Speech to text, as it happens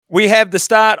We have the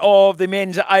start of the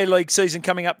men's A-League season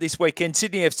coming up this weekend.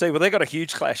 Sydney FC, well, they got a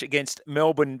huge clash against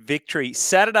Melbourne Victory.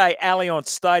 Saturday, Allianz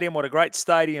Stadium. What a great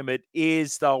stadium it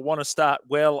is. They'll want to start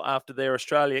well after their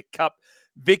Australia Cup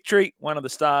victory. One of the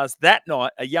stars that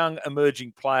night, a young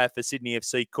emerging player for Sydney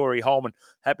FC, Corey Hollman.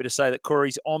 Happy to say that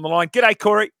Corey's on the line. G'day,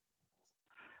 Corey.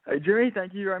 Hey, Jimmy,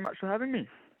 thank you very much for having me.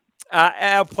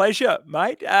 Our pleasure,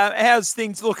 mate. How's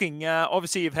things looking?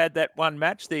 Obviously, you've had that one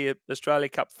match, the Australia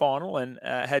Cup final, and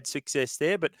had success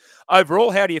there. But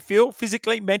overall, how do you feel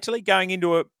physically, mentally, going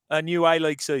into a new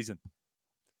A-League season?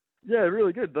 Yeah,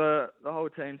 really good. The whole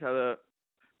team's had a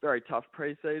very tough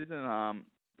pre-season.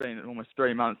 Been almost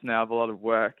 3 months now of a lot of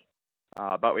work.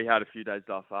 But we had a few days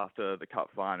off after the Cup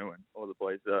final, and all the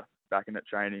boys are back in at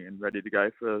training and ready to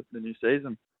go for the new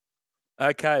season.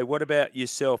 Okay, what about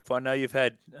yourself? I know you've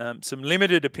had some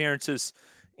limited appearances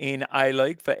in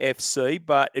A-League for FC,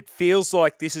 but it feels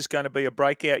like this is going to be a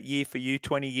breakout year for you,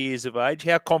 20 years of age.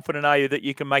 How confident are you that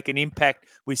you can make an impact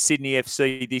with Sydney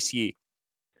FC this year?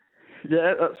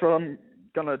 Yeah, that's what I'm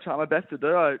going to try my best to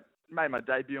do. I made my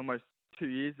debut almost 2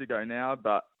 years ago now,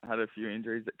 but had a few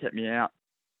injuries that kept me out.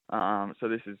 So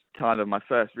this is kind of my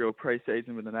first real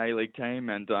pre-season with an A-League team,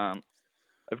 and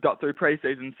I've got through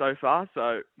pre-season so far,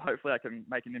 so hopefully I can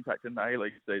make an impact in the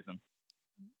A-League season.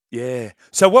 Yeah.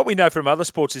 So what we know from other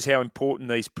sports is how important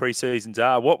these pre-seasons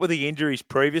are. What were the injuries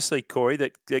previously, Corey,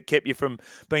 that kept you from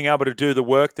being able to do the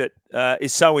work that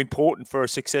is so important for a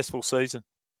successful season?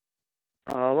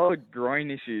 A lot of groin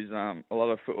issues. A lot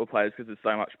of football players, because there's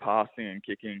so much passing and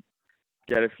kicking,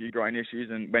 get a few groin issues.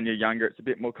 And when you're younger, it's a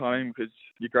bit more common because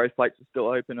your growth plates are still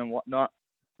open and whatnot.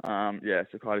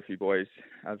 So quite a few boys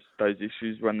have those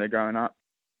issues when they're growing up.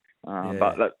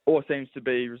 But that all seems to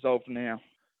be resolved now.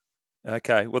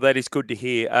 Okay, well that is good to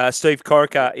hear. Steve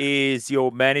Corica is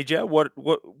your manager.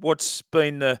 What's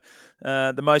been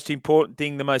the most important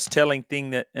thing, the most telling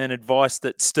thing and advice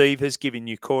that Steve has given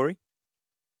you, Corey?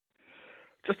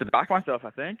 Just to back myself,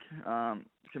 I think.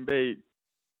 It can be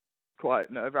quite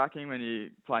nerve-wracking when you're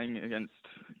playing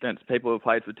against people who have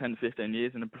played for 10 to 15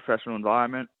 years in a professional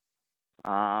environment.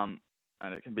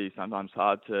 And it can be sometimes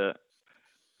hard to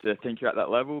think you're at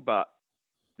that level, but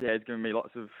yeah, it's given me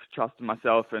lots of trust in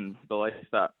myself and belief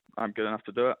that I'm good enough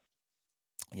to do it.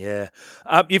 Yeah.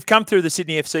 You've come through the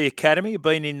Sydney FC Academy. You've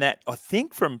been in that, I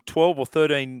think, from 12 or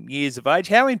 13 years of age.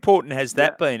 How important has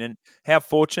that been, and how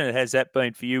fortunate has that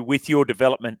been for you with your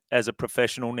development as a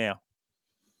professional now?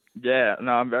 Yeah,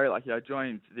 no, I'm very lucky. I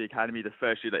joined the academy the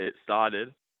first year that it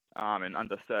started, in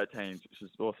under 13s, which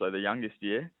is also the youngest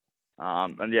year.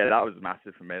 And yeah, that was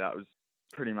massive for me. That was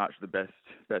pretty much the best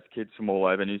kids from all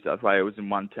over New South Wales in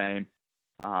one team,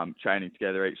 training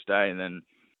together each day, and then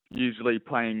usually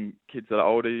playing kids that are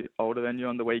older than you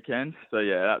on the weekend. So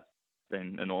yeah, that's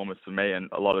been enormous for me, and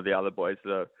a lot of the other boys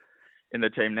that are in the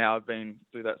team now have been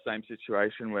through that same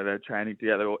situation where they're training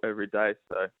together every day.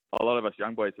 So a lot of us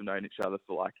young boys have known each other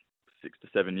for like 6 to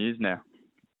 7 years now.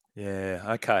 Yeah,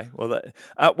 okay. Well,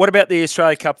 what about the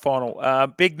Australia Cup final?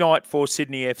 Big night for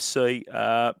Sydney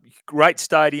FC. Great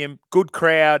stadium, good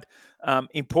crowd,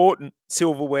 important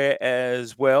silverware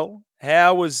as well.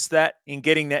 How was that in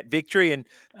getting that victory and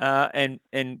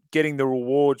getting the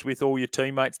rewards with all your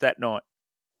teammates that night?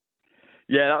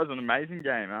 Yeah, that was an amazing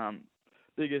game.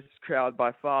 Biggest crowd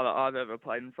by far that I've ever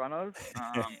played in front of.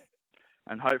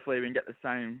 And hopefully we can get the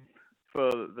same for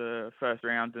the first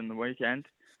round in the weekend.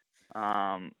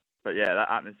 But yeah, that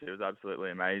atmosphere was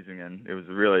absolutely amazing, and it was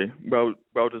a really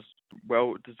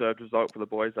well-deserved result for the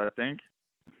boys, I think.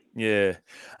 Yeah.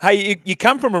 Hey, you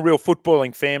come from a real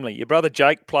footballing family. Your brother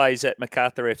Jake plays at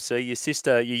Macarthur FC.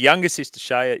 Your younger sister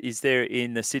Shaya, is there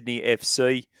in the Sydney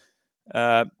FC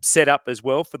set up as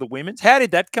well for the women's. How did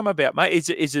that come about, mate?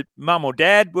 Is it mum or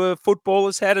dad were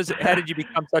footballers? How did you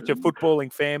become such a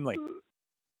footballing family?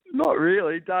 Not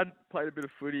really. Dad played a bit of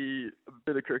footy, a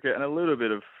bit of cricket, and a little bit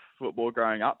of football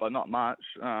growing up, but not much.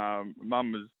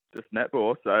 Mum was just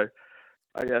netball, so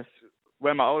I guess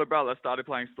when my older brother started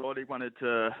playing sport, he wanted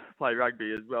to play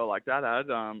rugby as well, like Dad had.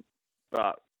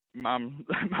 But Mum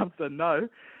said no,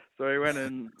 so he went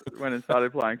and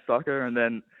started playing soccer, and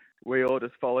then we all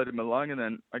just followed him along, and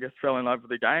then I guess fell in love with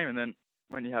the game. And then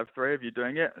when you have three of you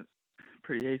doing it, it's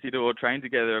pretty easy to all train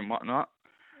together and whatnot.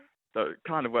 So it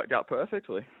kind of worked out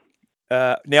perfectly.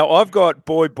 Now, I've got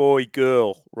boy,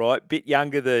 girl, right? Bit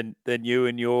younger than you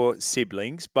and your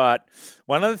siblings. But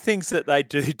one of the things that they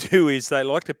do is they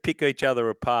like to pick each other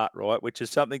apart, right? Which is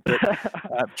something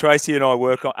that Tracy and I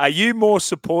work on. Are you more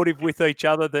supportive with each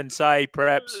other than, say,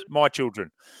 perhaps my children?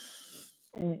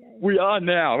 We are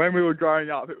now. When we were growing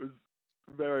up, it was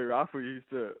very rough. We used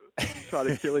to try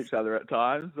to kill each other at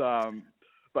times.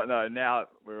 But no, now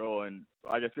we're all in.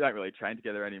 I guess we don't really train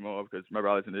together anymore because my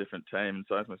brother's in a different team and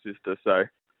so is my sister. So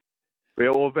we're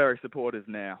all very supporters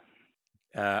now.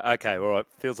 Okay, all right.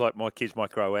 Feels like my kids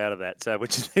might grow out of that. So,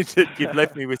 which you've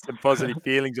left me with some positive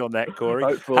feelings on that, Corey. Hey,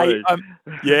 Hopefully.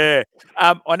 yeah.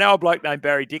 I know a bloke named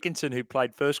Barry Dickinson who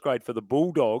played first grade for the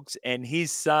Bulldogs, and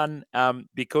his son,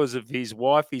 because of his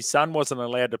wife, his son wasn't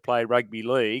allowed to play rugby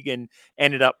league and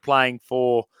ended up playing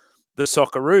for the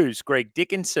Socceroos, Greg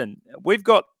Dickinson. We've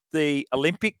got the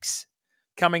Olympics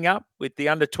coming up with the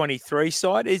under-23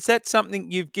 side. Is that something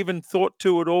you've given thought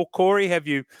to at all, Corey? Have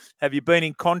you been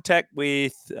in contact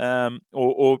with,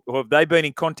 or have they been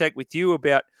in contact with you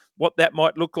about what that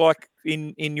might look like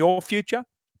in your future?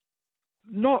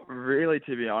 Not really,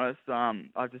 to be honest.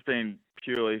 I've just been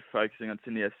purely focusing on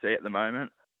Sydney FC at the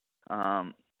moment. I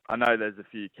know there's a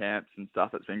few camps and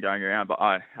stuff that's been going around, but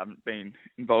I haven't been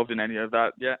involved in any of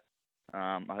that yet.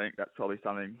 I think that's probably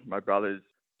something my brother's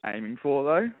aiming for,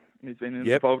 though. He's been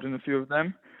involved in a few of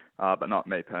them, but not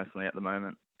me personally at the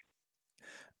moment.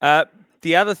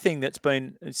 The other thing that's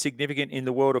been significant in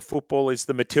the world of football is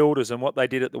the Matildas and what they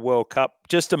did at the World Cup.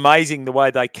 Just amazing the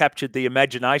way they captured the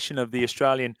imagination of the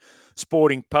Australian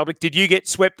sporting public. Did you get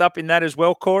swept up in that as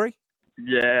well, Corey?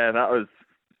 Yeah, that was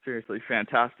seriously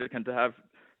fantastic. And to have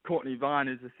Courtney Vine,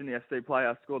 who's a Sydney FC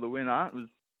player, score the winner, it was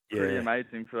pretty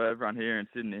amazing for everyone here in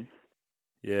Sydney.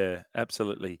 Yeah,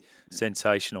 absolutely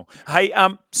sensational. Hey,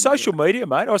 social media,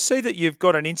 mate. I see that you've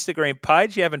got an Instagram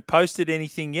page. You haven't posted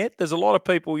anything yet. There's a lot of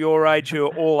people your age who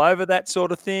are all over that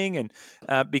sort of thing,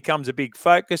 and becomes a big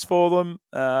focus for them.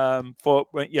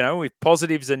 With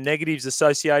positives and negatives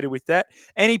associated with that.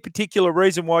 Any particular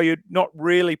reason why you're not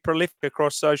really prolific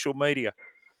across social media?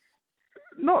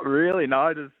 Not really. No,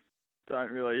 I just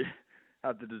don't really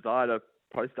have the desire to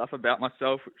post stuff about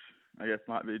myself, which I guess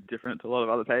might be different to a lot of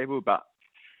other people, but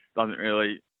doesn't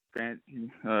really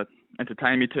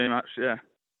entertain me too much. Yeah.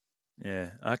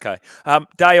 Yeah. Okay.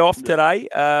 Day off today,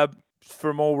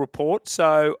 from all reports.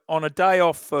 So on a day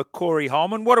off for Corey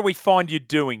Hollman, what do we find you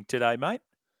doing today, mate?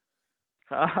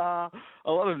 A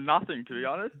lot of nothing, to be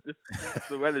honest. If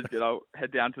the weather's good, I'll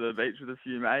head down to the beach with a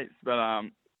few mates. But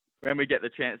when we get the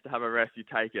chance to have a rest, you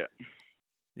take it.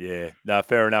 Yeah. No,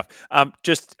 fair enough.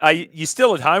 Are you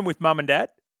still at home with mum and dad?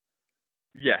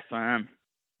 Yes, I am.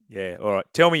 Yeah, all right.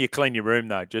 Tell me you clean your room,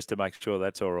 though, just to make sure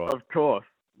that's all right. Of course.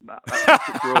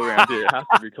 That's rule around here. It has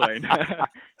to be clean.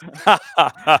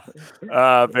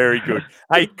 Very good.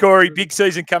 Hey, Corey, big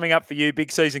season coming up for you.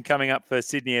 Big season coming up for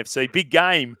Sydney FC. Big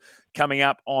game coming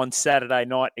up on Saturday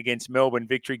night against Melbourne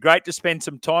Victory. Great to spend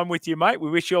some time with you, mate. We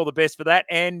wish you all the best for that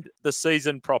and the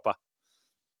season proper.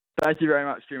 Thank you very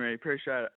much, Jimmy. Appreciate it.